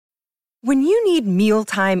When you need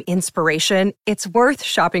mealtime inspiration, it's worth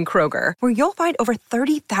shopping Kroger, where you'll find over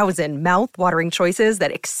 30,000 mouth-watering choices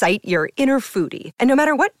that excite your inner foodie. And no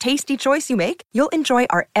matter what tasty choice you make, you'll enjoy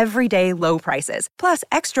our everyday low prices, plus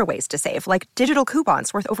extra ways to save, like digital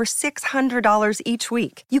coupons worth over $600 each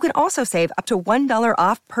week. You can also save up to $1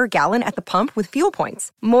 off per gallon at the pump with fuel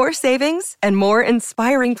points. More savings and more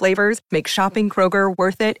inspiring flavors make shopping Kroger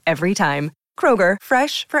worth it every time. Kroger,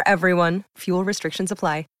 fresh for everyone. Fuel restrictions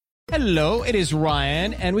apply. Hello, it is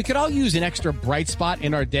Ryan, and we could all use an extra bright spot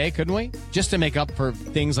in our day, couldn't we? Just to make up for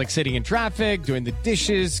things like sitting in traffic, doing the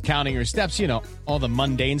dishes, counting your steps, you know, all the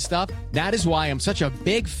mundane stuff. That is why I'm such a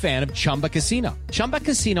big fan of Chumba Casino. Chumba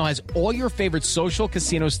Casino has all your favorite social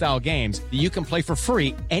casino-style games that you can play for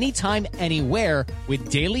free anytime, anywhere with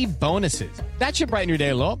daily bonuses. That should brighten your day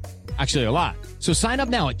a little. Actually, a lot. So sign up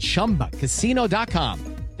now at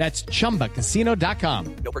ChumbaCasino.com. That's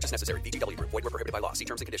ChumbaCasino.com. No purchase necessary. VGW Group. Void where prohibited by law. See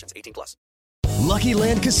terms and conditions. 18+. Lucky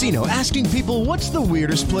Land Casino, asking people, what's the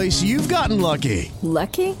weirdest place you've gotten lucky?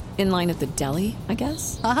 Lucky? In line at the deli, I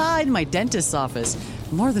guess? Aha, in my dentist's office.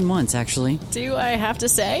 More than once, actually. Do I have to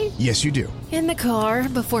say? Yes, you do. In the car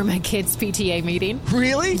before my kids' PTA meeting.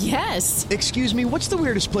 Really? Yes. Excuse me, what's the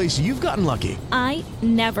weirdest place you've gotten lucky? I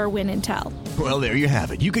never win and tell. Well, there you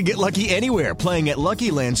have it. You can get lucky anywhere, playing at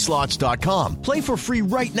LuckyLandSlots.com. Play for free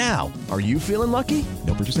right now. Are you feeling lucky?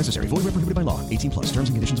 No purchase necessary. Void where prohibited by law. 18+. Terms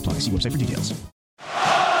and conditions apply. See website for details.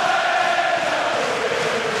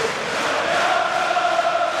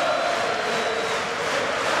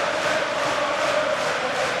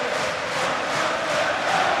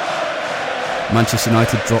 Manchester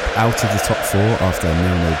United drop out of the top four after a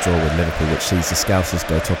 0-0 draw with Liverpool, which sees the Scousers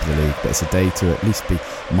go top of the league, but it's a day to at least be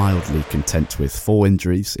mildly content with. 4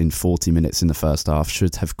 injuries in 40 minutes in the first half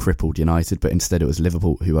should have crippled United, but instead it was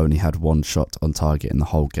Liverpool who only had 1 shot on target in the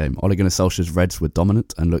whole game. Ole Gunnar Solskjaer's Reds were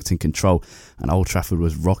dominant and looked in control, and Old Trafford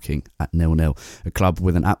was rocking at 0-0. A club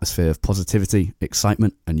with an atmosphere of positivity,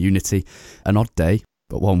 excitement and unity. An odd day,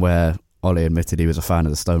 but one where Ole admitted he was a fan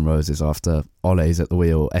of the Stone Roses after Ole's at the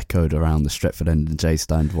wheel echoed around the Stretford end and J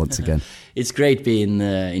stand once again. It's great being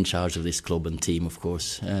in charge of this club and team, of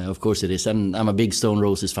course. Of course it is. And I'm a big Stone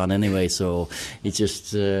Roses fan anyway, so it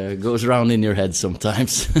just goes around in your head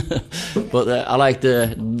sometimes. But I like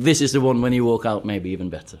this is the one when you walk out, maybe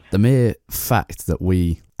even better. The mere fact that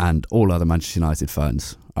we and all other Manchester United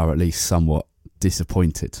fans are at least somewhat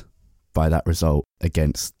disappointed by that result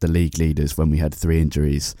against the league leaders when we had 3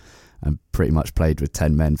 injuries and pretty much played with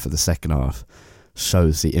 10 men for the second half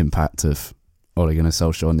shows the impact of Ole Gunnar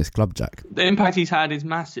Solskjaer on this club, Jack. The impact he's had is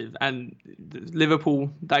massive, and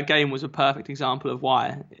Liverpool, that game was a perfect example of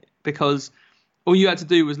why, because all you had to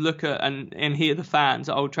do was look at and hear the fans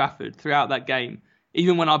at Old Trafford throughout that game.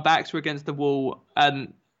 Even when our backs were against the wall,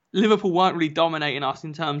 and Liverpool weren't really dominating us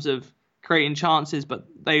in terms of creating chances, but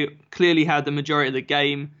they clearly had the majority of the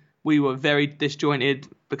game. We were very disjointed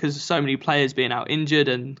because of so many players being out injured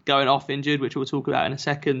and going off injured, which we'll talk about in a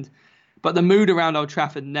second. But the mood around Old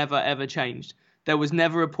Trafford never, ever changed. There was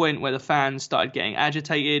never a point where the fans started getting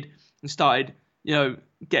agitated and started,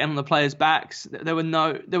 getting on the players' backs. There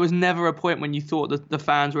was never a point when you thought that the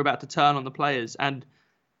fans were about to turn on the players. And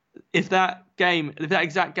if that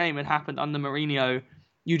exact game had happened under Mourinho,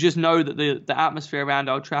 you just know that the atmosphere around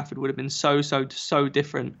Old Trafford would have been so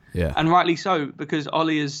different. Yeah. And rightly so, because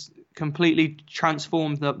Ole has completely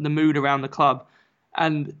transformed the mood around the club.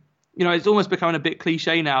 And, it's almost becoming a bit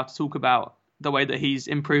cliche now to talk about the way that he's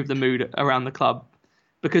improved the mood around the club,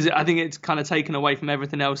 because I think it's kind of taken away from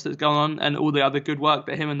everything else that's gone on and all the other good work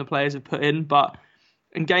that him and the players have put in. But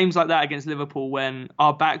in games like that against Liverpool, when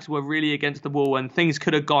our backs were really against the wall and things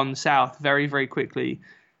could have gone south very, very quickly,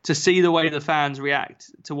 to see the way the fans react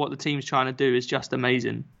to what the team's trying to do is just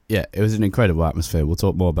amazing. Yeah, it was an incredible atmosphere. We'll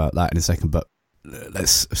talk more about that in a second, but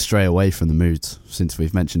let's stray away from the moods since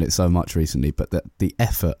we've mentioned it so much recently. But the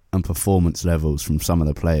effort and performance levels from some of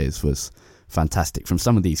the players was fantastic. From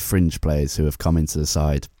some of these fringe players who have come into the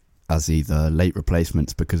side as either late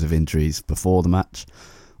replacements because of injuries before the match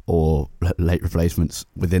or late replacements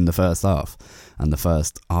within the first half and the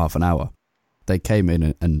first half an hour. They came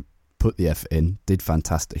in and put the effort in, did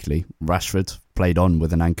fantastically. Rashford played on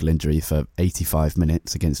with an ankle injury for 85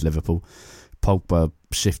 minutes against Liverpool. Pogba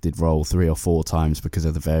shifted role 3 or 4 times because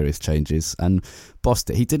of the various changes and bossed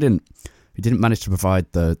it. He didn't manage to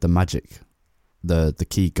provide the magic, the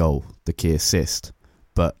key goal, the key assist,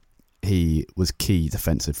 but he was key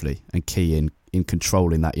defensively and key in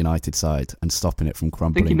controlling that United side and stopping it from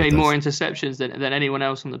crumbling. I think he made more interceptions than anyone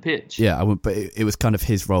else on the pitch. Yeah, but it was kind of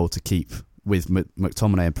his role to keep, with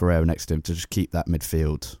McTominay and Pereira next to him, to just keep that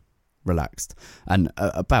midfield relaxed. And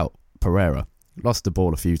about Pereira, Lost the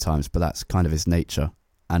ball a few times, but that's kind of his nature,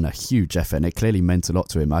 and a huge effort, and it clearly meant a lot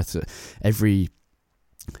to him.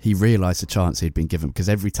 He realised the chance he'd been given, because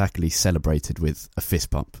every tackle he celebrated with a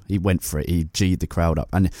fist pump. He went for it. He G'd the crowd up.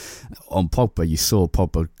 And on Pogba, you saw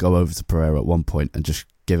Pogba go over to Pereira at one point and just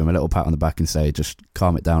give him a little pat on the back and say, just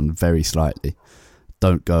calm it down very slightly.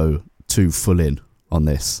 Don't go too full in on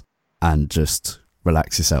this, and just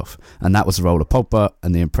relax yourself. And that was the role of Pogba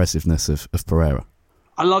and the impressiveness of Pereira.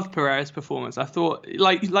 I loved Pereira's performance. I thought,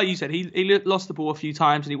 like you said, he lost the ball a few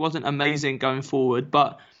times and he wasn't amazing going forward,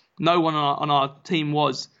 but no one on our team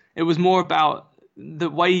was. It was more about the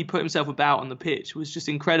way he put himself about on the pitch was just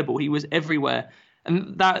incredible. He was everywhere.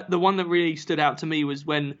 And the one that really stood out to me was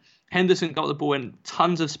when Henderson got the ball in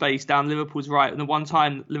tons of space down Liverpool's right, and the one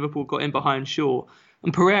time Liverpool got in behind Shaw,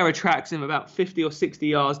 and Pereira tracks him about 50 or 60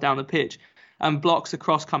 yards down the pitch and blocks the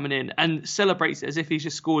cross coming in and celebrates it as if he's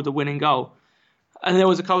just scored the winning goal. And there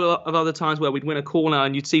was a couple of other times where we'd win a corner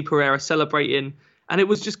and you'd see Pereira celebrating, and it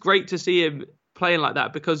was just great to see him playing like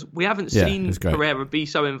that, because we haven't seen Pereira be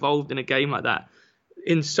so involved in a game like that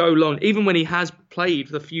in so long. Even when he has played,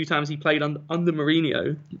 the few times he played under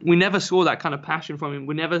Mourinho, we never saw that kind of passion from him.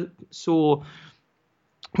 We never saw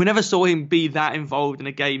him be that involved in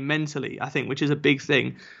a game mentally, I think, which is a big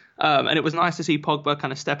thing. And it was nice to see Pogba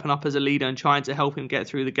kind of stepping up as a leader and trying to help him get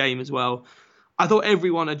through the game as well. I thought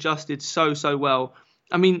everyone adjusted so well.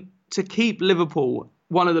 I mean, to keep Liverpool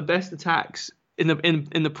one of the best attacks in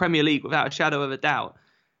the Premier League without a shadow of a doubt,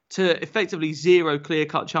 to effectively 0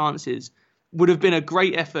 clear-cut chances, would have been a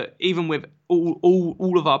great effort, even with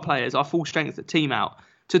all of our players, our full strength at team out.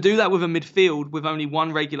 To do that with a midfield with only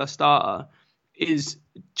one regular starter is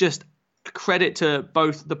just a credit to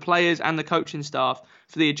both the players and the coaching staff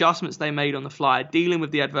for the adjustments they made on the fly, dealing with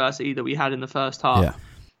the adversity that we had in the first half. Yeah.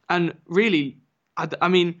 And really, I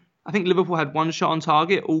mean, I think Liverpool had one shot on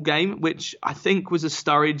target all game, which I think was a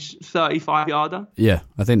Sturridge 35-yarder. Yeah,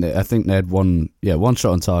 I think they had one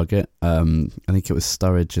shot on target. I think it was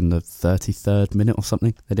Sturridge in the 33rd minute or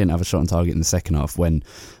something. They didn't have a shot on target in the second half when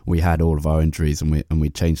we had all of our injuries and we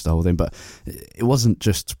changed the whole thing. But it wasn't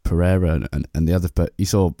just Pereira and the others, but you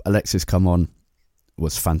saw Alexis come on,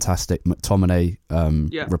 was fantastic. McTominay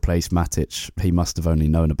replaced Matic. He must have only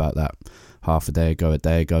known about that a day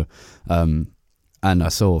ago. And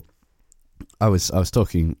I was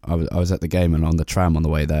at the game, and on the tram on the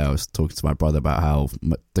way there, I was talking to my brother about how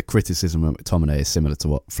the criticism of McTominay is similar to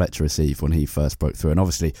what Fletcher received when he first broke through. And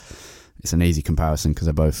obviously, it's an easy comparison because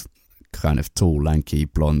they're both kind of tall, lanky,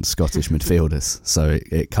 blonde Scottish midfielders. So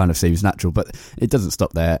it kind of seems natural, but it doesn't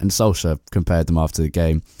stop there. And Solskjaer compared them after the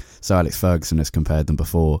game. So Alex Ferguson has compared them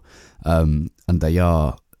before. And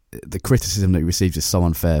the criticism that he received is so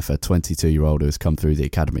unfair for a 22-year-old who has come through the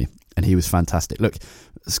academy. And he was fantastic. Look,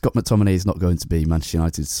 Scott McTominay is not going to be Manchester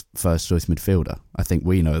United's first choice midfielder. I think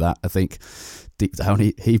we know that. I think deep down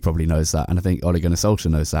he probably knows that. And I think Ole Gunnar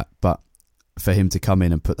Solskjaer knows that. But for him to come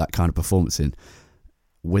in and put that kind of performance in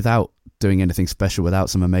without doing anything special, without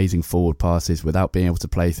some amazing forward passes, without being able to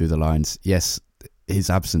play through the lines, yes, the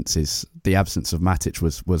absence of Matic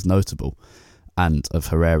was notable, and of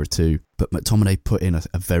Herrera too. But McTominay put in a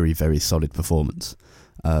very, very solid performance.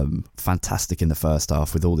 Fantastic in the first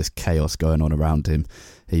half with all this chaos going on around him.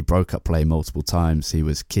 He broke up play multiple times. He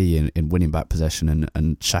was key in winning back possession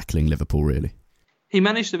and shackling Liverpool, really. He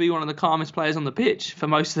managed to be one of the calmest players on the pitch for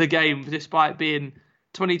most of the game, despite being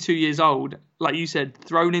 22 years old. Like you said,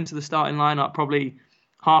 thrown into the starting lineup probably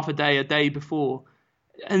a day before.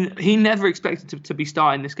 And he never expected to be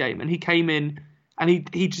starting this game. And he came in and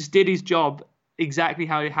he just did his job exactly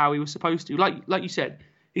how he was supposed to. Like you said,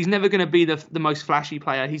 he's never going to be the most flashy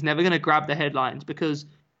player. He's never going to grab the headlines because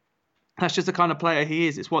that's just the kind of player he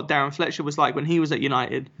is. It's what Darren Fletcher was like when he was at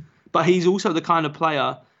United. But he's also the kind of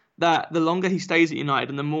player that the longer he stays at United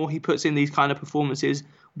and the more he puts in these kind of performances,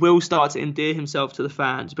 will start to endear himself to the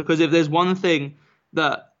fans. Because if there's one thing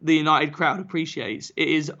that the United crowd appreciates, it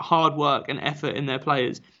is hard work and effort in their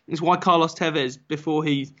players. It's why Carlos Tevez, before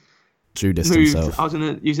he Judas moved, himself. I was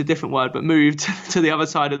going to use a different word, but moved to the other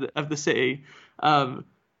side of the city.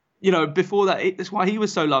 Before that, that's why he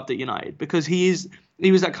was so loved at United, because he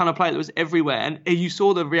was that kind of player that was everywhere. And you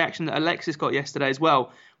saw the reaction that Alexis got yesterday as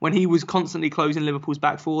well, when he was constantly closing Liverpool's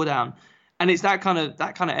back four down. And it's that kind of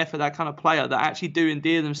effort, that kind of player that actually do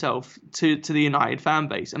endear themselves to the United fan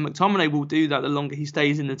base. And McTominay will do that the longer he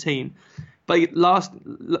stays in the team. But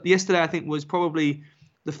yesterday, I think, was probably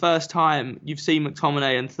the first time you've seen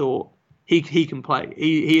McTominay and thought he can play.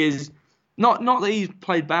 He is not that he's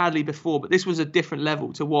played badly before, but this was a different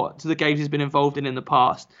level to the games he's been involved in the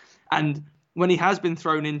past. And when he has been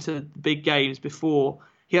thrown into big games before,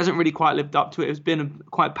 he hasn't really quite lived up to it. It's been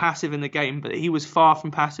quite passive in the game, but he was far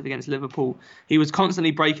from passive against Liverpool. He was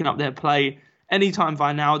constantly breaking up their play. Anytime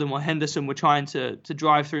Wijnaldum or Henderson were trying to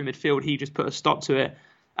drive through midfield, he just put a stop to it.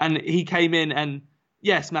 And he came in and,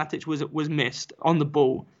 yes, Matic was missed on the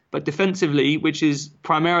ball. But defensively, which is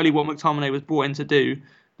primarily what McTominay was brought in to do,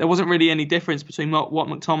 there wasn't really any difference between what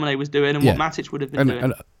McTominay was doing and what Matic would have been doing.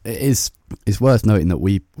 And it's worth noting that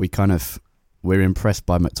we're impressed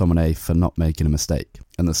by McTominay for not making a mistake.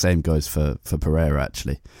 And the same goes for Pereira,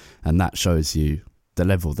 actually. And that shows you the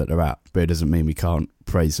level that they're at. But it doesn't mean we can't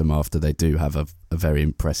praise them after they do have a very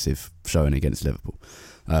impressive showing against Liverpool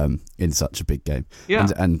in such a big game. Yeah.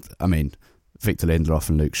 And I mean, Victor Lindelof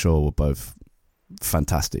and Luke Shaw were both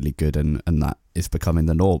fantastically good, and that is becoming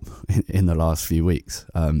the norm in the last few weeks.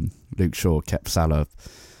 Luke Shaw kept Salah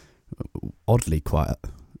oddly quiet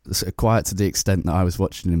to the extent that I was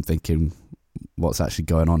watching him thinking, what's actually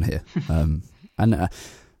going on here?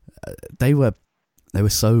 There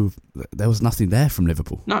was nothing there from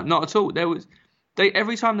Liverpool. No, not at all.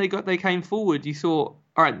 Every time they came forward, you thought,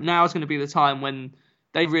 all right, now's going to be the time when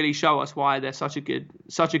they really show us why they're such a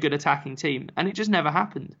good attacking team, and it just never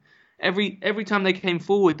happened. Every time they came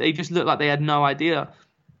forward, they just looked like they had no idea.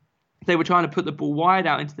 They were trying to put the ball wide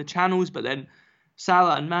out into the channels, but then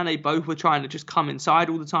Salah and Mane both were trying to just come inside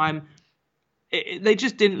all the time. They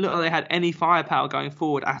just didn't look like they had any firepower going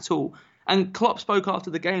forward at all. And Klopp spoke after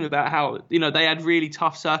the game about how they had really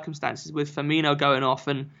tough circumstances with Firmino going off,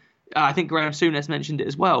 and I think Graham Souness mentioned it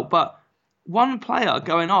as well. But one player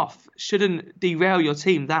going off shouldn't derail your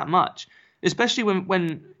team that much, especially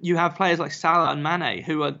when you have players like Salah and Mane,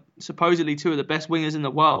 who are supposedly two of the best wingers in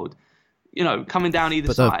the world, coming down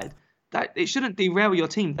either side. That it shouldn't derail your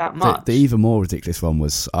team that much. The even more ridiculous one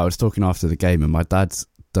was, I was talking after the game, and my dad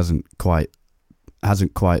hasn't quite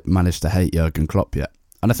managed to hate Jurgen Klopp yet.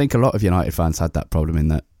 And I think a lot of United fans had that problem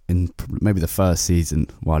in maybe the first season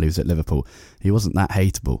while he was at Liverpool. He wasn't that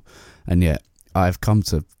hateable, and yet I've come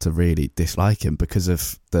to really dislike him because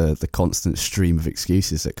of the constant stream of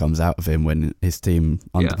excuses that comes out of him when his team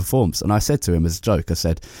underperforms. And I said to him as a joke, I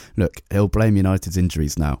said, look, he'll blame United's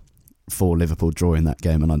injuries now for Liverpool drawing that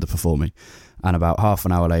game and underperforming. And about half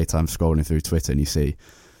an hour later, I'm scrolling through Twitter and you see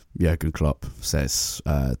Jurgen Klopp says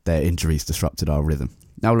their injuries disrupted our rhythm.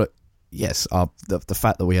 Now look, yes, the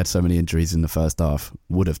fact that we had so many injuries in the first half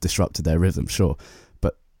would have disrupted their rhythm, sure.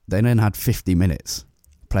 But they then had 50 minutes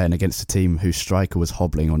playing against a team whose striker was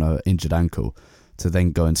hobbling on an injured ankle to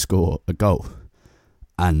then go and score a goal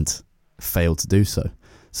and failed to do so.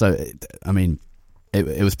 So, I mean,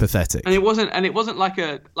 it was pathetic. And it wasn't like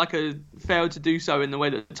a failed to do so in the way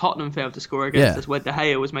that Tottenham failed to score against us, where De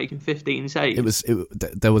Gea was making 15 saves.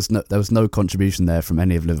 There was no contribution there from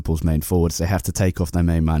any of Liverpool's main forwards. They have to take off their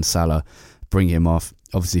main man Salah, bring him off.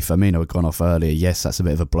 Obviously, Firmino had gone off earlier. Yes, that's a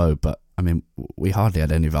bit of a blow, but I mean, we hardly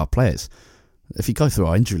had any of our players. If you go through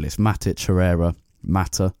our injury list, Matic, Herrera,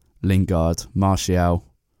 Mata, Lingard, Martial,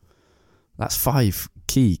 that's 5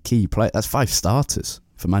 key players. That's 5 starters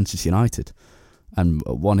for Manchester United. And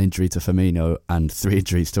 1 injury to Firmino and 3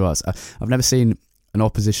 injuries to us. I've never seen an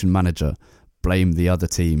opposition manager blame the other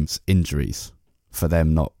team's injuries for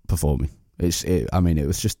them not performing. It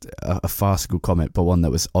was just a farcical comment, but one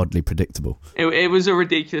that was oddly predictable. It was a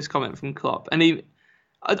ridiculous comment from Klopp. And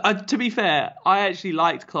to be fair, I actually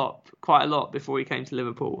liked Klopp quite a lot before he came to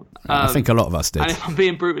Liverpool. I think a lot of us did. And if I'm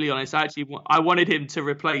being brutally honest, I wanted him to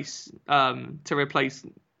replace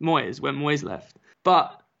Moyes when Moyes left.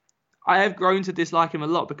 But I have grown to dislike him a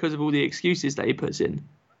lot because of all the excuses that he puts in.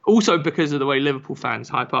 Also because of the way Liverpool fans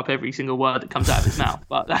hype up every single word that comes out of his mouth.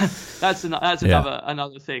 But that's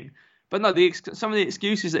another thing. But no, some of the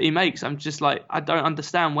excuses that he makes, I'm just like, I don't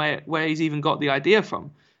understand where he's even got the idea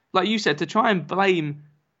from. Like you said, to try and blame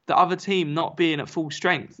the other team not being at full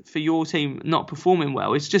strength for your team not performing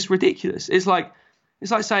well, it's just ridiculous. It's like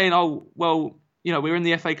saying, oh well, we're in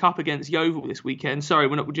the FA Cup against Yeovil this weekend. Sorry,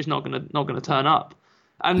 we're just not gonna turn up.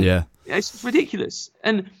 And it's ridiculous.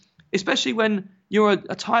 And especially when you're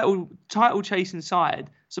a title chasing side,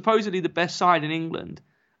 supposedly the best side in England,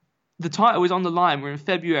 the title is on the line. We're in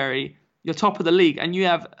February. You're top of the league, and you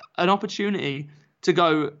have an opportunity to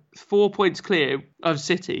go 4 points clear of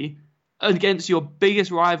City against your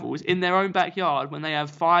biggest rivals in their own backyard when they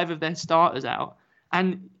have 5 of their starters out.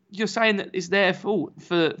 And you're saying that it's their fault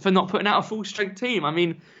for not putting out a full-strength team. I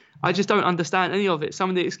mean, I just don't understand any of it.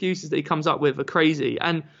 Some of the excuses that he comes up with are crazy.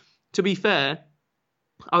 And to be fair,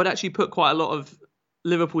 I would actually put quite a lot of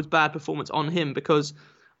Liverpool's bad performance on him, because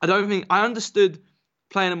I understood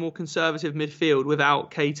playing a more conservative midfield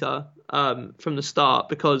without Keita from the start,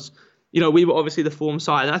 because we were obviously the form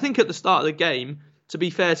side. And I think at the start of the game, to be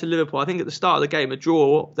fair to Liverpool, I think at the start of the game, a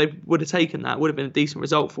draw, they would have taken that, would have been a decent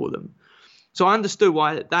result for them. So I understood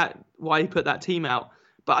why he put that team out.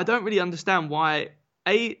 But I don't really understand why,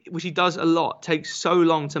 which he does a lot, takes so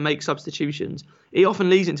long to make substitutions. He often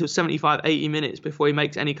leaves it until 75, 80 minutes before he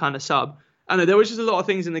makes any kind of sub. I know there was just a lot of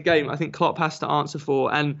things in the game I think Klopp has to answer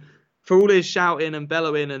for. And for all his shouting and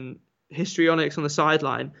bellowing and histrionics on the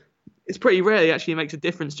sideline, it's pretty rare he actually makes a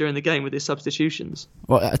difference during the game with his substitutions.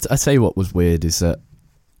 Well, I tell you what was weird is that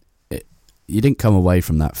you didn't come away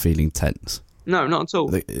from that feeling tense. No, not at all.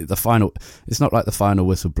 The final, it's not like the final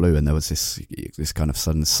whistle blew and there was this kind of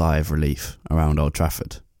sudden sigh of relief around Old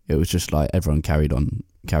Trafford. It was just like everyone carried on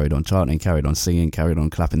chanting, carried on singing, carried on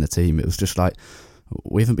clapping the team. It was just like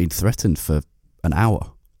we haven't been threatened for an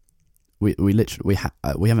hour. We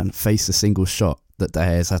haven't faced a single shot that De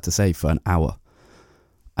Gea's had to save for an hour,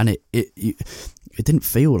 and it didn't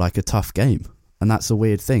feel like a tough game, and that's a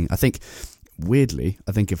weird thing. I think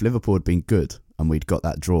if Liverpool had been good and we'd got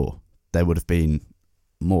that draw, there would have been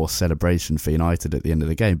more celebration for United at the end of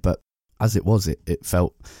the game. But as it was, it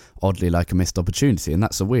felt oddly like a missed opportunity, and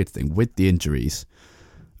that's a weird thing with the injuries.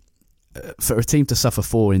 For a team to suffer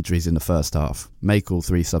 4 injuries in the first half, make all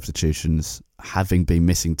 3 substitutions, having been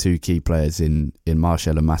missing 2 key players in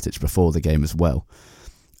Martial and Matic before the game as well,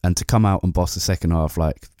 and to come out and boss the second half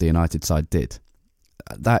like the United side did,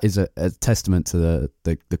 that is a testament to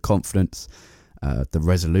the confidence, the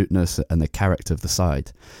resoluteness and the character of the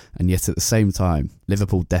side. And yet at the same time,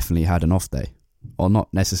 Liverpool definitely had an off day. Or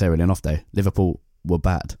not necessarily an off day. Liverpool were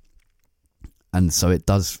bad. And so it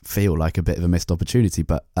does feel like a bit of a missed opportunity,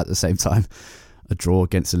 but at the same time, a draw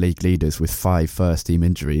against the league leaders with 5 first-team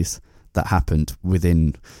injuries that happened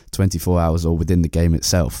within 24 hours or within the game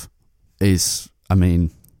itself is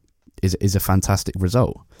a fantastic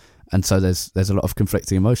result. And so there's a lot of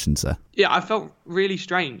conflicting emotions there. Yeah, I felt really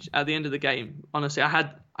strange at the end of the game. Honestly,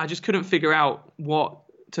 I just couldn't figure out what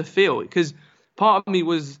to feel, because part of me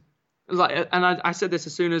was like, and I said this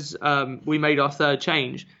as soon as we made our third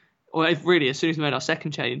change. Or as soon as we made our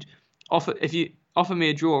second change, if you offer me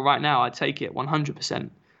a draw right now, I'd take it 100%.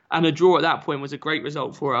 And a draw at that point was a great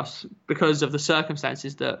result for us because of the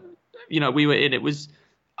circumstances that we were in. It was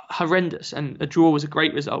horrendous, and a draw was a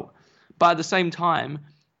great result. But at the same time,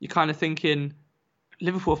 you're kind of thinking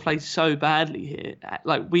Liverpool played so badly here.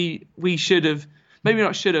 Like we should have, maybe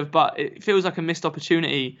not should have, but it feels like a missed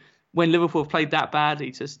opportunity when Liverpool played that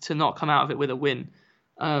badly to not come out of it with a win.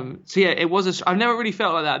 So yeah, it was. I've never really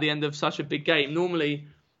felt like that at the end of such a big game. Normally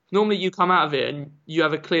you come out of it and you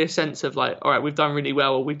have a clear sense of like, all right, we've done really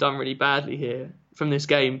well or we've done really badly here from this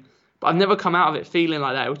game. But I've never come out of it feeling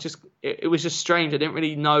like that. It was just strange. I didn't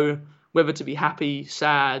really know whether to be happy,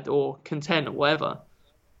 sad, or content or whatever.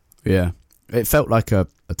 Yeah, it felt like a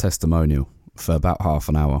testimonial for about half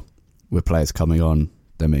an hour, with players coming on,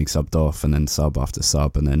 then being subbed off, and then sub after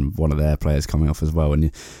sub, and then one of their players coming off as well.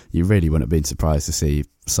 And you really wouldn't have been surprised to see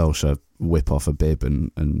Solskjaer whip off a bib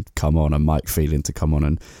and come on, and Mike Phelan to come on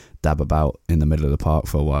and dab about in the middle of the park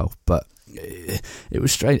for a while. But it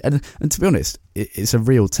was strange. And to be honest, it's a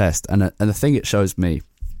real test. And the thing it shows me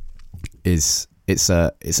is it's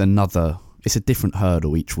a different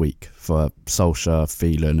hurdle each week for Solskjaer,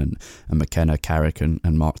 Phelan and McKenna, Carrick and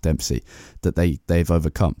Mark Dempsey that they've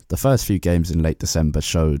overcome. The first few games in late December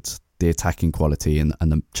showed the attacking quality and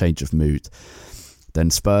the change of mood. Then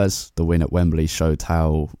Spurs, the win at Wembley, showed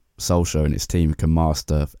how Solskjaer and his team can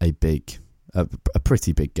master a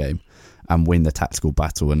pretty big game and win the tactical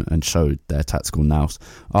battle and showed their tactical nous.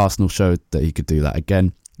 Arsenal showed that he could do that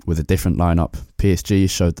again with a different lineup. PSG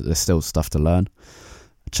showed that there's still stuff to learn.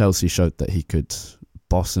 Chelsea showed that he could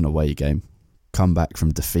boss an away game, come back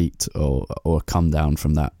from defeat or come down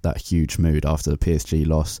from that huge mood after the PSG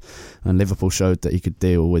loss. And Liverpool showed that he could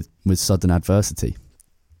deal with sudden adversity.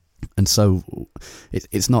 And so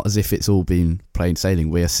it's not as if it's all been plain sailing.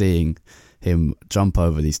 We are seeing him jump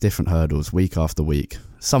over these different hurdles week after week.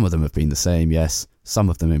 Some of them have been the same, yes. Some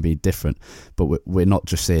of them have been different. But we're not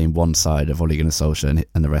just seeing one side of Ole Gunnar Solskjaer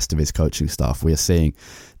and the rest of his coaching staff. We are seeing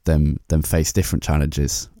them face different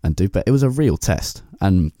challenges and do. But it was a real test.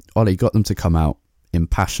 And Ole got them to come out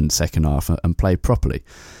impassioned second half and play properly.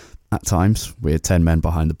 At times, we had 10 men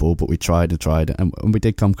behind the ball, but we tried and we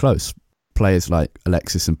did come close. Players like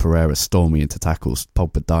Alexis and Pereira storming into tackles,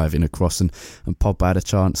 Pogba diving across, and Pogba had a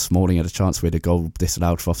chance, Smalling had a chance. We had a goal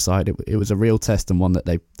disallowed for offside. It was a real test and one that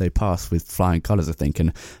they passed with flying colours, I think,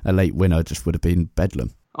 and a late winner just would have been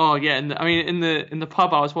bedlam. Oh yeah, and I mean in the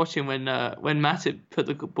pub I was watching when Matip put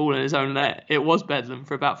the ball in his own net, it was bedlam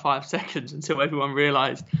for about 5 seconds until everyone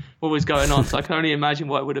realised what was going on. So I can only imagine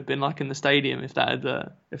what it would have been like in the stadium if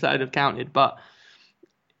that had counted. But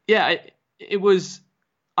yeah, it was.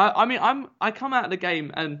 I mean, I come out of the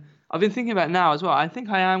game and I've been thinking about it now as well. I think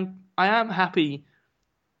I am happy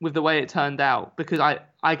with the way it turned out, because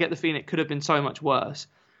I get the feeling it could have been so much worse.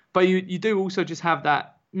 But you do also just have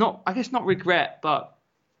that, not regret, but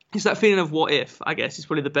it's that feeling of what if, I guess is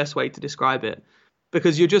probably the best way to describe it.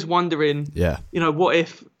 Because you're just wondering, what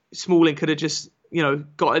if Smalling could have just,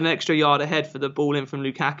 got an extra yard ahead for the ball in from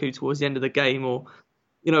Lukaku towards the end of the game, or,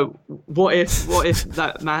 what if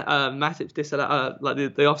that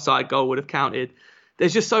Matip the offside goal would have counted.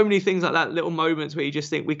 There's just so many things like that, little moments where you just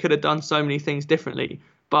think we could have done so many things differently.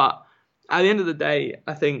 But at the end of the day,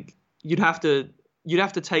 I think you'd have to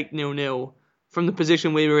take 0-0 from the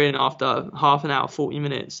position we were in after half an hour, 40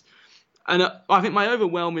 minutes. And I think my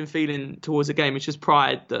overwhelming feeling towards the game is just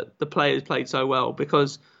pride that the players played so well,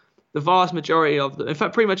 because the vast majority of in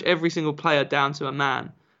fact, pretty much every single player down to a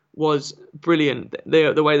man was brilliant,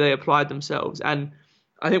 the way they applied themselves. And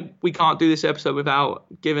I think we can't do this episode without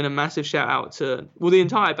giving a massive shout out to, the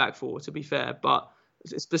entire back four, to be fair, but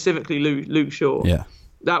specifically Luke Shaw. Yeah.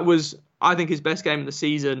 That was, I think, his best game of the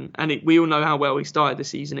season. And we all know how well he started the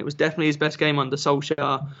season. It was definitely his best game under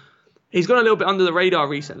Solskjaer. He's gone a little bit under the radar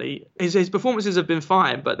recently. His performances have been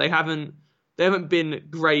fine, but they haven't been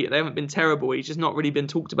great. They haven't been terrible. He's just not really been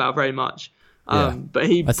talked about very much. But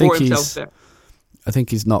he brought himself there. I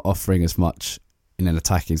think he's not offering as much in an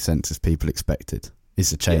attacking sense as people expected.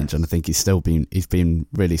 Is a change, and I think he's been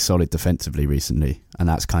really solid defensively recently, and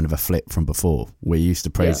that's kind of a flip from before. We're used to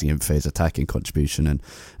praising him for his attacking contribution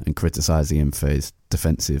and criticising him for his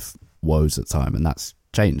defensive woes at time, and that's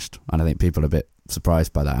changed. And I think people are a bit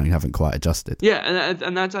surprised by that and haven't quite adjusted. Yeah,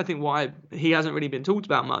 and that's, I think, why he hasn't really been talked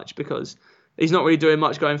about much, because he's not really doing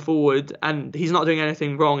much going forward, and he's not doing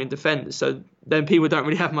anything wrong in defence. So then people don't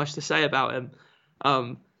really have much to say about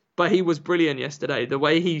him. But he was brilliant yesterday. The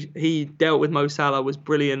way he dealt with Mo Salah was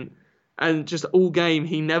brilliant. And just all game,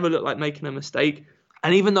 he never looked like making a mistake.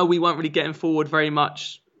 And even though we weren't really getting forward very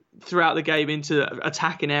much throughout the game into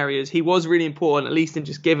attacking areas, he was really important, at least in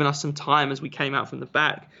just giving us some time as we came out from the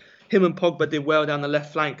back. Him and Pogba did well down the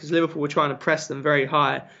left flank, because Liverpool were trying to press them very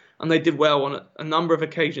high. And they did well on a number of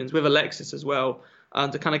occasions, with Alexis as well,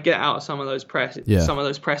 to kind of get out of some of those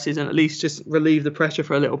presses and at least just relieve the pressure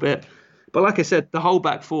for a little bit. But like I said, the whole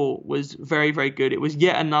back four was very, very good. It was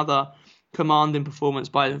yet another commanding performance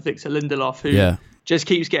by Victor Lindelof, who just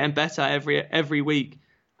keeps getting better every week.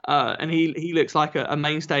 And he looks like a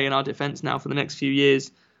mainstay in our defence now for the next few years.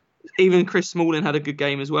 Even Chris Smalling had a good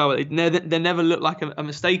game as well. They never looked like a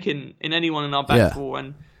mistake in anyone in our back four.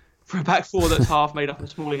 And for a back four that's half made up of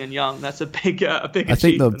Smalling and Young, that's a big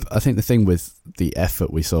achievement. I think the thing with the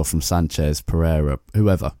effort we saw from Sanchez, Pereira,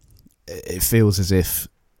 whoever, it feels as if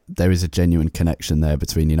there is a genuine connection there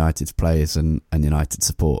between United's players and United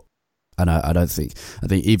support. And I think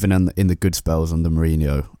even in the good spells under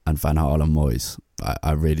Mourinho and Van Gaal and Moyes,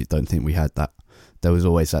 I really don't think we had that. There was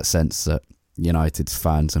always that sense that United's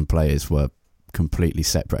fans and players were completely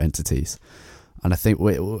separate entities. And I think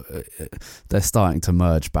they're starting to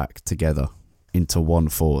merge back together into one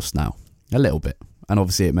force now, a little bit. And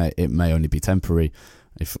obviously it may only be temporary.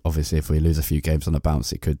 If we lose a few games on the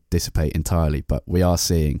bounce, it could dissipate entirely. But we are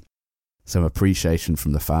seeing some appreciation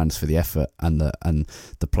from the fans for the effort, and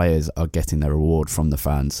the players are getting their reward from the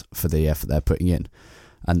fans for the effort they're putting in,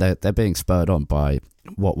 and they're being spurred on by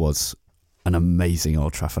what was an amazing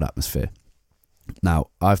Old Trafford atmosphere. Now,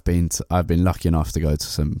 I've been lucky enough to go to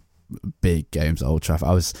some big games at Old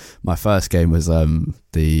Trafford. My first game was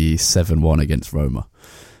the 7-1 against Roma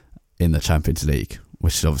in the Champions League,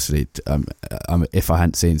 which is obviously, if I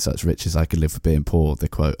hadn't seen such riches, I could live with being poor. The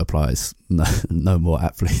quote applies no more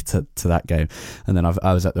aptly to that game. And then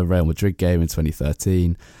I was at the Real Madrid game in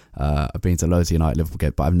 2013. I've been to loads of United Liverpool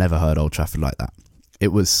games, but I've never heard Old Trafford like that. I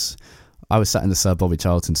was sat in the Sir Bobby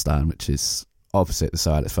Charlton stand, which is opposite the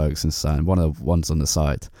Sir Alex Ferguson stand, one of the ones on the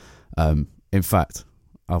side. In fact,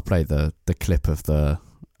 I'll play the clip of the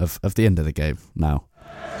end of the game now.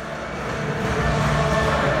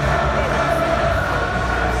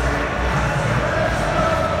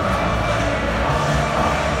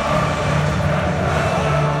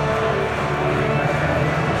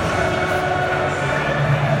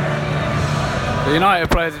 The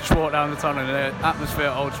United players that just walked down the tunnel, the atmosphere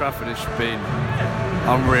at Old Trafford has been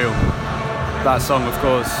unreal. That song, of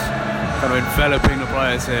course, kind of enveloping the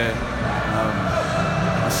players here.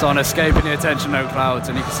 The sun escaping the attention, no clouds,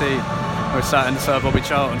 and you can see we're sat in the Sir Bobby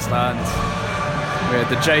Charlton stand. We had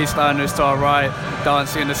the J standers to our right,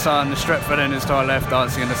 dancing in the sun, the Stretford enders to our left,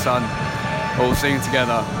 dancing in the sun, all singing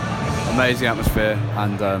together. Amazing atmosphere,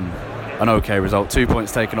 and an okay result. 2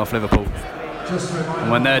 points taken off Liverpool.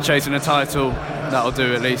 And when they're chasing a title, that'll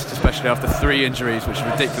do at least, especially after 3 injuries, which is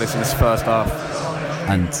ridiculous in this first half.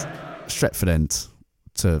 And Stretford End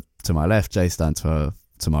to my left, J Stand to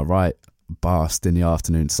my right, basked in the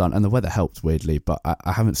afternoon sun, and the weather helped weirdly, but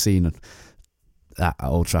I haven't seen that at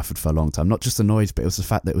Old Trafford for a long time. Not just the noise, but it was the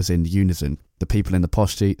fact that it was in unison. The people in the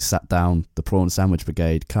posh seats sat down, the Prawn Sandwich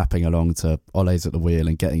Brigade clapping along to Ole's at the wheel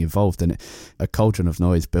and getting involved in it. A cauldron of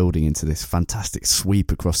noise building into this fantastic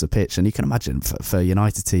sweep across the pitch. And you can imagine for a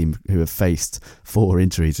United team who have faced 4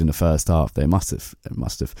 injuries in the first half, it must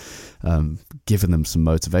have given them some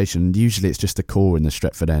motivation. Usually it's just the core in the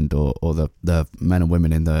Stretford End or the men and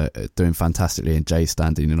women in the doing fantastically in J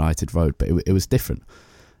Stand in United Road, but it was different.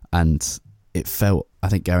 And it felt, I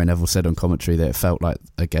think Gary Neville said on commentary that it felt like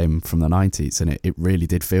a game from the 90s, and it really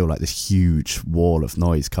did feel like this huge wall of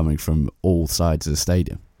noise coming from all sides of the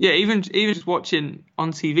stadium. Yeah, even just watching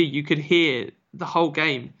on TV, you could hear the whole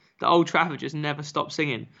game. The Old Trafford just never stopped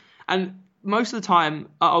singing. And most of the time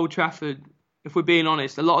at Old Trafford, if we're being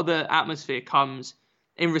honest, a lot of the atmosphere comes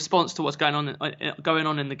in response to what's going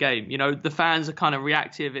on in the game. You know, the fans are kind of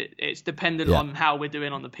reactive. It's dependent on how we're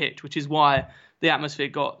doing on the pitch, which is why the atmosphere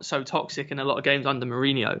got so toxic in a lot of games under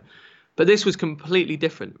Mourinho. But this was completely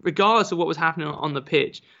different. Regardless of what was happening on the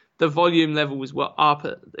pitch, the volume levels were up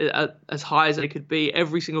at as high as they could be.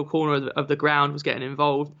 Every single corner of the ground was getting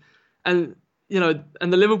involved. And, you know,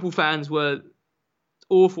 and the Liverpool fans were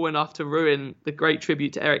awful enough to ruin the great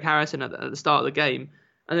tribute to Eric Harrison at the start of the game.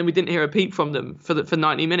 And then we didn't hear a peep from them for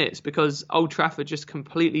 90 minutes because Old Trafford just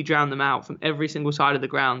completely drowned them out from every single side of the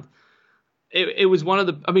ground. It was one of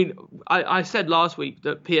the... I mean, I said last week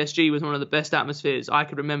that PSG was one of the best atmospheres I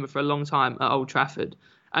could remember for a long time at Old Trafford.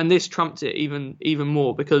 And this trumped it even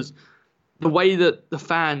more because the way that the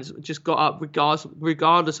fans just got up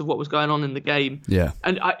regardless of what was going on in the game. Yeah.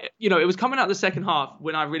 And, it was coming out the second half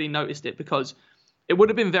when I really noticed it because it would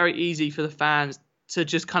have been very easy for the fans to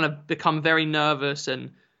just kind of become very nervous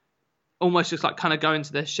and almost just like kind of go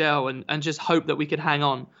into their shell and just hope that we could hang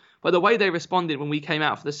on. But the way they responded when we came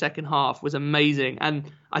out for the second half was amazing.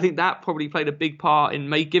 And I think that probably played a big part in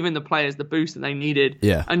giving the players the boost that they needed.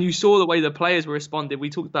 Yeah. And you saw the way the players were responding.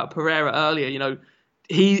 We talked about Pereira earlier. You know,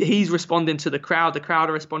 he's responding to the crowd. The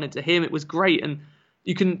crowd are responding to him. It was great. And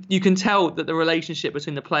you can tell that the relationship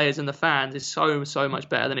between the players and the fans is so much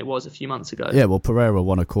better than it was a few months ago. Yeah, well, Pereira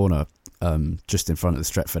won a corner just in front of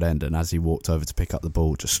the Stretford End, and as he walked over to pick up the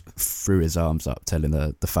ball, just threw his arms up, telling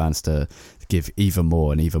the fans to give even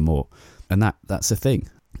more and even more. And that's the thing.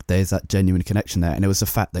 There's that genuine connection there, and it was the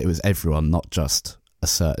fact that it was everyone, not just a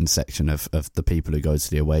certain section of the people who go to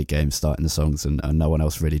the away game starting the songs and no one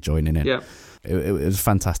else really joining in. Yeah. It was a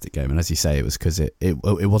fantastic game, and as you say, it was because it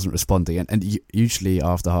wasn't responding. And usually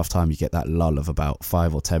after half time, you get that lull of about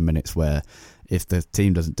 5 or 10 minutes where if the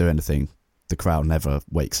team doesn't do anything, the crowd never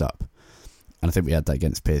wakes up. And I think we had that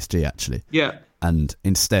against PSG actually. Yeah. And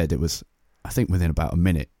instead, it was, I think within about a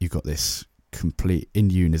minute, you got this complete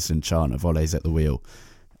in unison chant of Ole's at the wheel,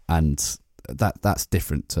 and that's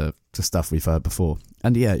different to stuff we've heard before.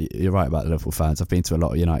 And yeah, you're right about the Liverpool fans. I've been to a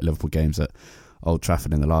lot of United Liverpool games at Old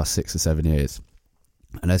Trafford in the last 6 or 7 years,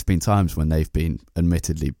 and there's been times when they've been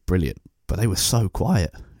admittedly brilliant, but they were so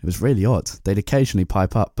quiet. It was really odd. They'd occasionally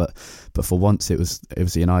pipe up, but for once it was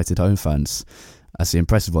the United home fans as the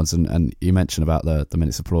impressive ones. And you mentioned about the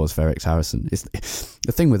minutes of applause for Eric Harrison.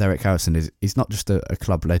 The thing with Eric Harrison is he's not just a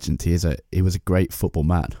club legend. He was a great football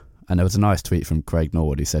man. And there was a nice tweet from Craig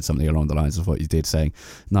Norwood who said something along the lines of what you did, saying,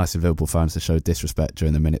 nice of Liverpool fans to show disrespect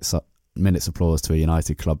during the minutes applause to a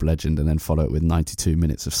United club legend and then follow it with 92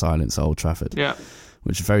 minutes of silence at Old Trafford. Yeah.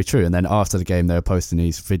 Which is very true. And then after the game, they were posting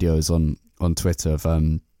these videos on Twitter of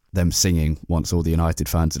them singing once all the United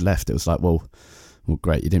fans had left. It was like, well,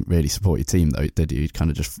 great. You didn't really support your team, though, did you? You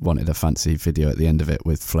kind of just wanted a fancy video at the end of it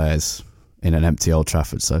with flares in an empty Old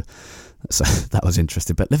Trafford. So that was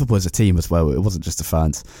interesting. But Liverpool as a team as well, it wasn't just the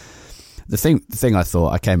fans. The thing I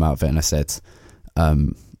thought, I came out of it and I said,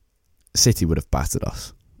 City would have battered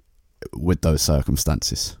us with those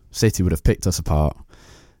circumstances. City would have picked us apart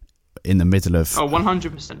in the middle of...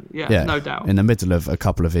 100%. Yeah, no doubt. In the middle of a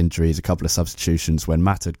couple of injuries, a couple of substitutions, when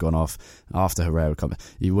Matt had gone off, after Herrera come,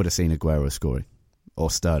 you would have seen Aguero scoring or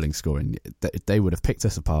Sterling scoring. They would have picked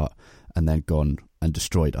us apart and then gone and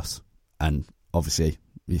destroyed us. And obviously,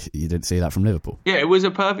 you didn't see that from Liverpool. Yeah, it was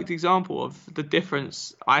a perfect example of the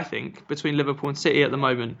difference, I think, between Liverpool and City at the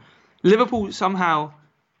moment. Liverpool somehow,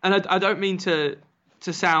 and I don't mean to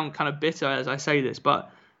sound kind of bitter as I say this,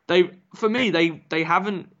 but they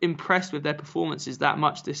haven't impressed with their performances that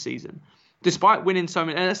much this season, despite winning so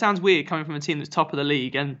many. And it sounds weird coming from a team that's top of the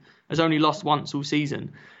league and has only lost once all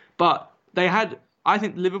season, but they had I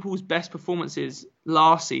think Liverpool's best performances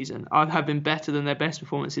last season have been better than their best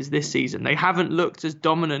performances this season. They haven't looked as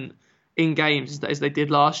dominant in games as they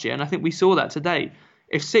did last year, and I think we saw that today.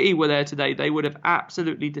 If City were there today, they would have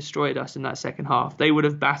absolutely destroyed us in that second half. They would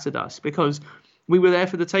have battered us because we were there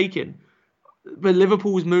for the taking. But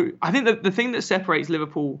Liverpool's move, I think the thing that separates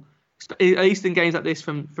Liverpool, at least in games like this,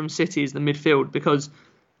 from City is the midfield, because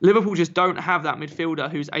Liverpool just don't have that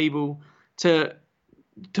midfielder who's able to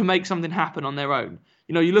make something happen on their own.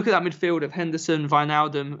 You know, you look at that midfield of Henderson,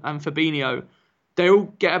 Wijnaldum and Fabinho, they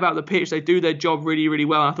all get about the pitch. They do their job really, really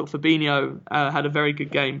well. And I thought Fabinho had a very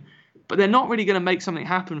good game. But they're not really going to make something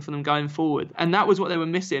happen for them going forward. And that was what they were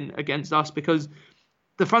missing against us, because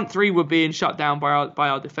the front three were being shut down by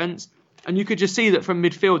our defence. And you could just see that from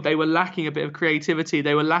midfield, they were lacking a bit of creativity.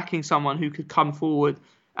 They were lacking someone who could come forward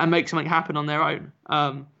and make something happen on their own.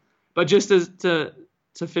 But just to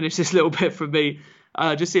finish this little bit from me,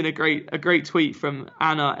 just seeing a great tweet from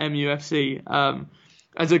Anna MUFC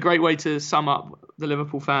as a great way to sum up the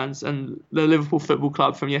Liverpool fans and the Liverpool Football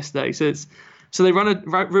Club from yesterday. So they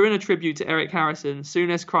ruin a tribute to Eric Harrison.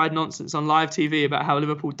 Souness cried nonsense on live TV about how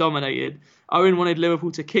Liverpool dominated. Owen wanted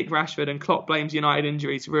Liverpool to kick Rashford, and Klopp blames United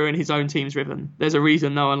injury to ruin his own team's rhythm. There's a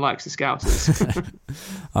reason no one likes the Scousers.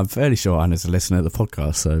 I'm fairly sure Anna's a listener of the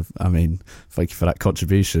podcast, so I mean, thank you for that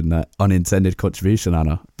contribution, that unintended contribution,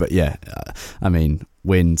 Anna. But yeah, I mean,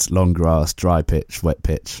 winds, long grass, dry pitch, wet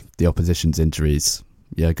pitch, the opposition's injuries,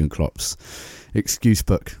 Jurgen Klopp's excuse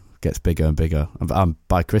book gets bigger and bigger.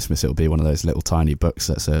 By Christmas, it'll be one of those little tiny books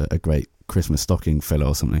that's a great Christmas stocking filler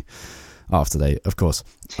or something. After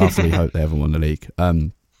we hope they ever won the league.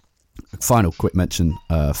 Final quick mention,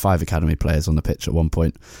 5 academy players on the pitch at one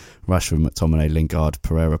point. Rashford, McTominay, Lingard,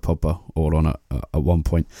 Pereira, Pogba, all on at one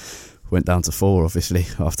point. Went down to 4, obviously,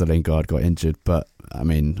 after Lingard got injured. But, I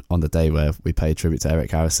mean, on the day where we paid tribute to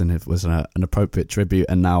Eric Harrison, it was an appropriate tribute.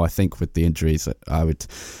 And now I think with the injuries, I would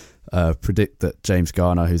predict that James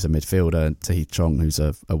Garner, who's a midfielder, and Tahith Chong, who's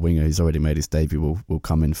a winger who's already made his debut, will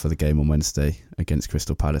come in for the game on Wednesday against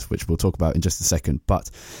Crystal Palace, which we'll talk about in just a second. But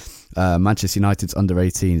Manchester United's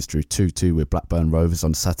under-18s drew 2-2 with Blackburn Rovers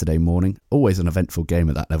on Saturday morning. Always an eventful game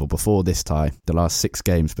at that level. Before this tie, the last 6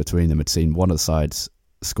 games between them had seen one of the sides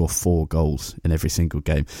score 4 goals in every single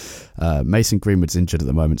game. Mason Greenwood's injured at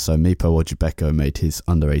the moment, so Mipo Ojibeko made his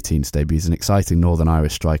under-18s debut. He's an exciting Northern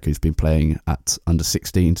Irish striker who's been playing at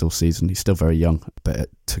under-16s all season. He's still very young, but it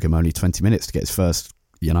took him only 20 minutes to get his first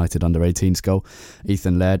United under-18s goal.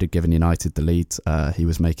 Ethan Laird had given United the lead. He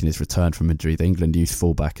was making his return from injury. The England youth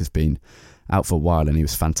fullback has been out for a while, and he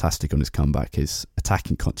was fantastic on his comeback. His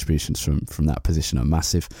attacking contributions from that position are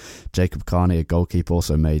massive. Jacob Carney, a goalkeeper,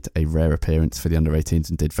 also made a rare appearance for the under-18s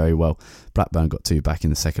and did very well. Blackburn got 2 back in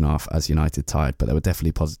the second half as United tied, but there were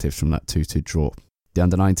definitely positives from that 2-2 draw. The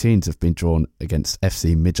under-19s have been drawn against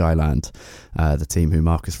FC Midtjylland, the team who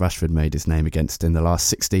Marcus Rashford made his name against in the last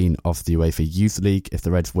 16 of the UEFA Youth League. If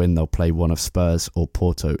the Reds win, they'll play one of Spurs or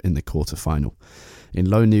Porto in the quarter-final. In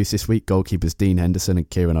loan news this week, goalkeepers Dean Henderson and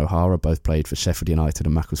Kieran O'Hara both played for Sheffield United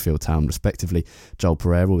and Macclesfield Town respectively. Joel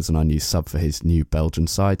Pereira was an unused sub for his new Belgian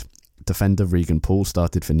side. Defender Regan Poole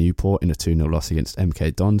started for Newport in a 2-0 loss against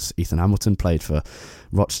MK Dons. Ethan Hamilton played for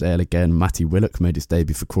Rochdale again. Matty Willock made his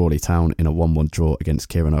debut for Crawley Town in a 1-1 draw against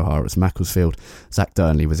Kieran O'Hara's Macclesfield. Zach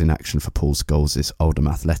Durnley was in action for Poole's Goals' Oldham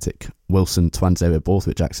Athletic. Wilson, Twanzebe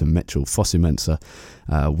Borthwick, Jackson Mitchell, Fosu Mensah,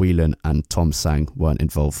 Whelan and Tom Sang weren't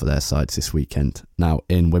involved for their sides this weekend. Now,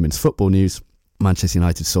 in women's football news, Manchester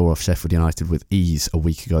United saw off Sheffield United with ease a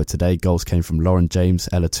week ago today. Goals came from Lauren James,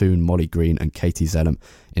 Ella Toone, Molly Green and Katie Zellum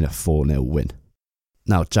in a 4-0 win.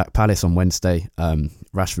 Now, Jack Palace on Wednesday.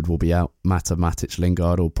 Rashford will be out. Mata, Matic,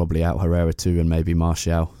 Lingard will probably out. Herrera too, and maybe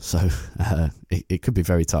Martial. So it could be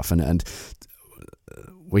very tough. And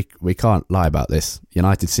we can't lie about this.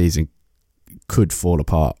 United season could fall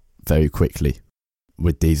apart very quickly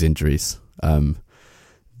with these injuries.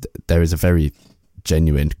 There is a very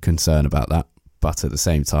genuine concern about that. But at the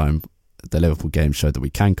same time, the Liverpool game showed that we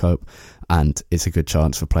can cope, and it's a good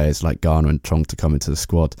chance for players like Garner and Trong to come into the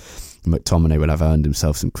squad. McTominay will have earned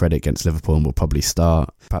himself some credit against Liverpool and will probably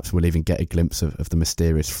start. Perhaps we'll even get a glimpse of the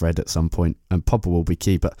mysterious Fred at some point, and Pogba will be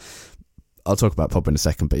key, but I'll talk about Pogba in a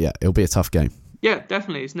second. But yeah, it'll be a tough game. Yeah,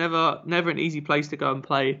 definitely. It's never an easy place to go and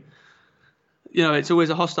play. You know, it's always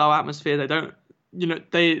a hostile atmosphere. They don't... You know,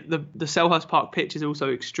 the Selhurst Park pitch is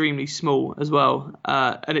also extremely small as well,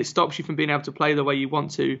 and it stops you from being able to play the way you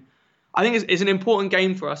want to. I think it's an important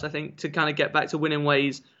game for us, I think, to kind of get back to winning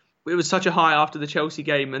ways. It was such a high after the Chelsea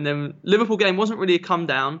game, and then Liverpool game wasn't really a come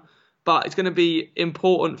down, But it's going to be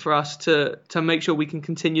important for us to make sure we can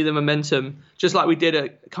continue the momentum, just like we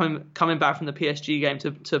did coming back from the PSG game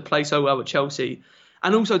to play so well with Chelsea,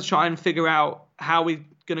 and also to try and figure out how we're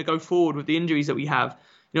going to go forward with the injuries that we have.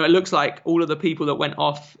 It looks like all of the people that went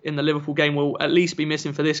off in the Liverpool game will at least be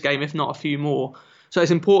missing for this game, if not a few more. So it's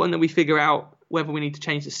important that we figure out whether we need to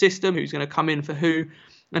change the system, who's going to come in for who,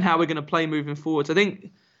 and how we're going to play moving forward. So I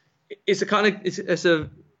think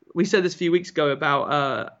we said this a few weeks ago about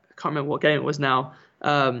I can't remember what game it was now,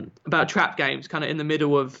 about trap games, kind of in the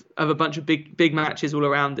middle of a bunch of big matches all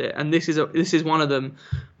around it, and this is one of them.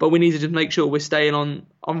 But we need to just make sure we're staying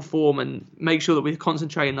on form and make sure that we're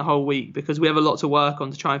concentrating the whole week, because we have a lot to work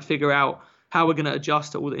on to try and figure out how we're going to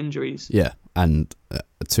adjust to all the injuries. Yeah, and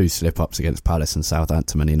 2 slip-ups against Palace and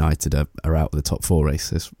Southampton and United are out of the top 4 race.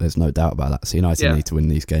 There's no doubt about that. So United need to win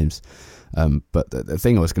these games. But the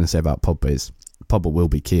thing I was going to say about Pogba is Pogba will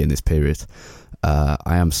be key in this period.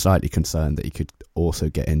 I am slightly concerned that he could also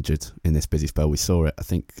get injured in this busy spell. We saw it,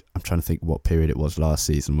 I'm trying to think what period it was last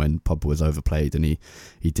season when Pogba was overplayed and he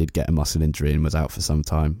did get a muscle injury and was out for some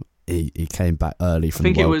time. He came back early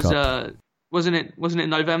from the World Cup. Wasn't it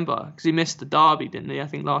November? Because he missed the derby, didn't he? I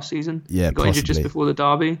think last season. Yeah, he got injured just before the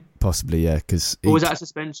derby. Possibly, yeah. Or was that a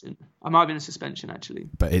suspension? I might have been a suspension actually.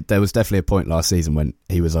 But there was definitely a point last season when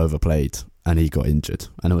he was overplayed and he got injured,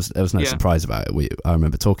 and there was no surprise about it. I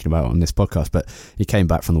remember talking about it on this podcast. But he came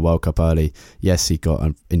back from the World Cup early. Yes, he got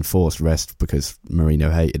an enforced rest because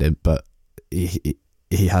Mourinho hated him, but he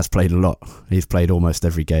has played a lot. He's played almost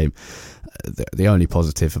every game. The only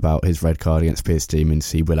positive about his red card against PSG means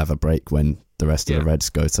he will have a break when the rest of the Reds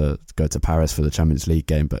go to Paris for the Champions League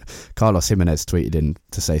game. But Carlos Jimenez tweeted in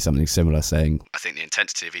to say something similar, saying, I think the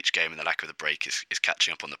intensity of each game and the lack of the break is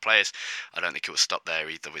catching up on the players. I don't think it will stop there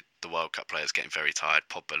either, with the World Cup players getting very tired,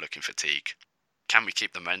 Pogba looking fatigued. Can we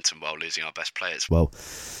keep the momentum while losing our best players? Well,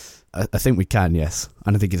 I think we can, yes.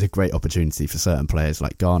 And I think it's a great opportunity for certain players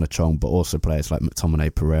like Garnacho, but also players like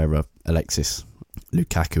McTominay, Pereira, Alexis,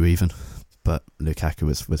 Lukaku even. But Lukaku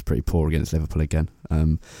was pretty poor against Liverpool again.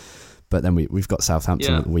 But then we've got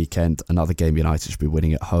Southampton at the weekend, another game United should be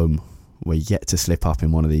winning at home. We're yet to slip up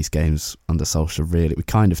in one of these games under Solskjaer, really. We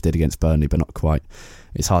kind of did against Burnley, but not quite.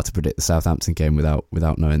 It's hard to predict the Southampton game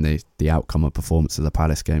without knowing the outcome or performance of the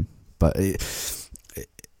Palace game. But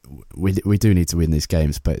we do need to win these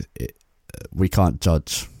games, but we can't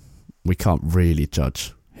really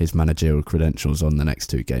judge his managerial credentials on the next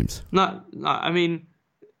 2 games. No, I mean,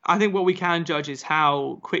 I think what we can judge is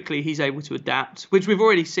how quickly he's able to adapt, which we've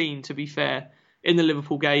already seen, to be fair, in the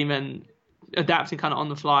Liverpool game, and adapting kind of on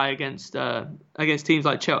the fly against teams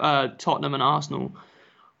like Tottenham and Arsenal.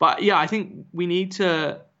 But yeah, I think we need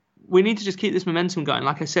to just keep this momentum going.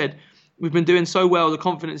 Like I said, we've been doing so well, the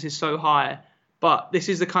confidence is so high, but this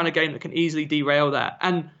is the kind of game that can easily derail that.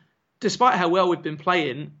 And despite how well we've been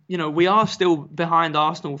playing, we are still behind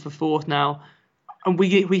Arsenal for 4th now. And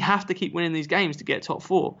we have to keep winning these games to get top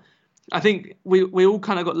 4. I think we all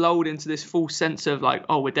kind of got lulled into this false sense of like,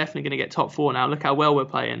 oh, we're definitely going to get top 4 now. Look how well we're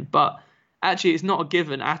playing. But actually, it's not a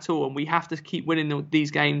given at all. And we have to keep winning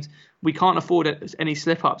these games. We can't afford any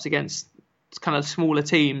slip-ups against kind of smaller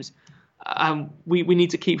teams. We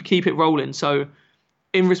need to keep it rolling. So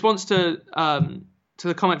in response to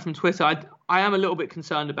the comment from Twitter, I am a little bit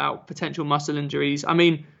concerned about potential muscle injuries. I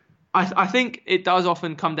mean, I think it does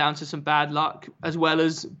often come down to some bad luck as well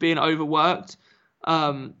as being overworked.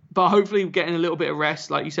 But hopefully getting a little bit of rest.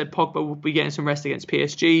 Like you said, Pogba will be getting some rest against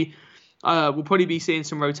PSG. We'll probably be seeing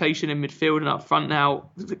some rotation in midfield and up front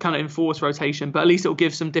now, kind of enforced rotation. But at least it'll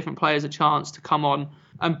give some different players a chance to come on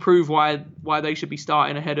and prove why they should be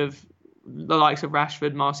starting ahead of the likes of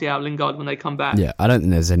Rashford, Martial, Lingard when they come back. Yeah, I don't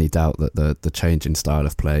think there's any doubt that the change in style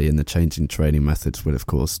of play and the change in training methods will have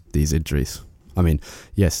caused these injuries. I mean,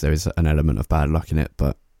 yes, there is an element of bad luck in it,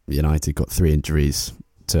 but United got 3 injuries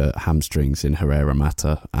to hamstrings in Herrera,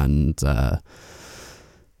 Mata and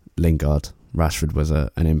Lingard. Rashford was an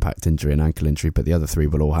impact injury, an ankle injury, but the other 3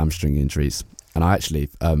 were all hamstring injuries. And I actually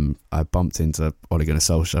I bumped into Ole Gunnar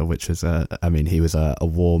Solskjaer, which was he was a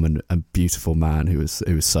warm and beautiful man who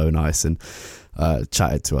was so nice, and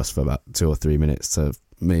chatted to us for about 2 or 3 minutes, to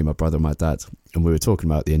me, my brother and my dad, and we were talking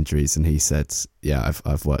about the injuries, and he said, yeah,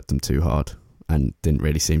 I've worked them too hard, and didn't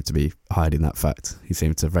really seem to be hiding that fact. He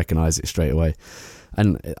seemed to recognise it straight away.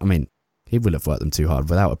 And I mean, he will have worked them too hard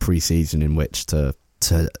without a pre-season in which to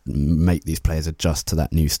make these players adjust to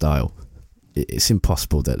that new style. It's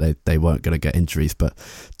impossible that they weren't going to get injuries, but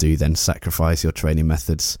do you then sacrifice your training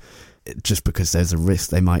methods just because there's a risk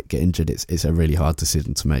they might get injured? It's a really hard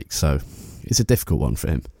decision to make, so it's a difficult one for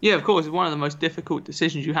him. Yeah, of course, it's one of the most difficult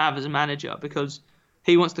decisions you have as a manager, because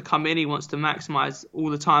He wants to come in. He wants to maximise all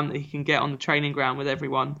the time that he can get on the training ground with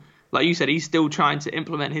everyone. Like you said, he's still trying to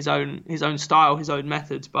implement his own style, his own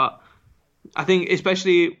methods. But I think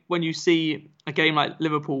especially when you see a game like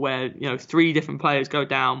Liverpool where 3 different players go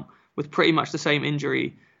down with pretty much the same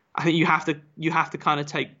injury, I think you have to kind of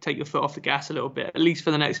take your foot off the gas a little bit, at least for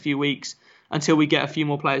the next few weeks, until we get a few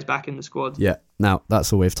more players back in the squad. Yeah. Now,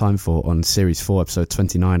 that's all we have time for on Series 4, Episode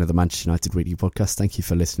 29 of the Manchester United Weekly Podcast. Thank you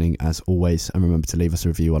for listening, as always. And remember to leave us a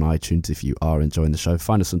review on iTunes if you are enjoying the show.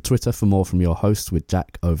 Find us on Twitter for more from your host, with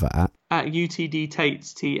Jack over at UTD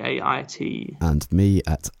Tates, TAIT. And me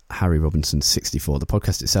at Harry Robinson 64. The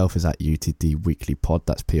podcast itself is at UTD Weekly Pod.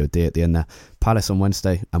 That's POD at the end there. Palace on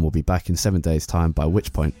Wednesday, and we'll be back in 7 days' time, by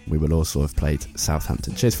which point we will also have played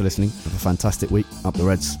Southampton. Cheers for listening. Have a fantastic week. Up the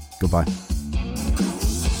Reds. Goodbye.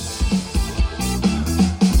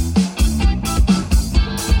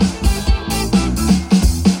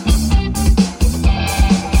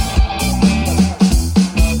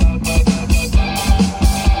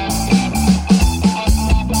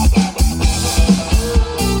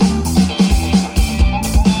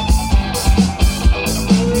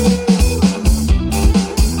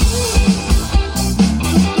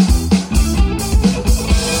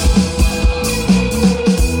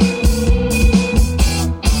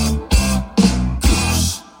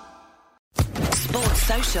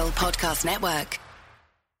 Podcast Network.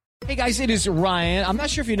 Hey guys, it is Ryan. I'm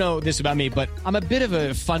not sure if you know this about me, but I'm a bit of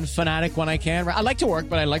a fun fanatic when I can. I like to work,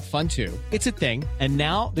 but I like fun too. It's a thing. And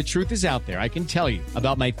now the truth is out there. I can tell you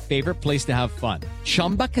about my favorite place to have fun.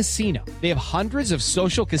 Chumba Casino. They have hundreds of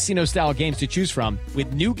social casino style games to choose from,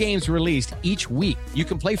 with new games released each week. You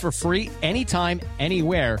can play for free anytime,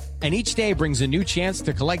 anywhere, and each day brings a new chance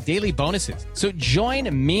to collect daily bonuses. So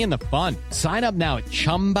join me in the fun. Sign up now at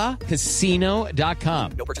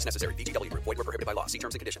ChumbaCasino.com. No purchase necessary. VGW Group. Void where prohibited by law. See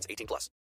terms and conditions. 18+.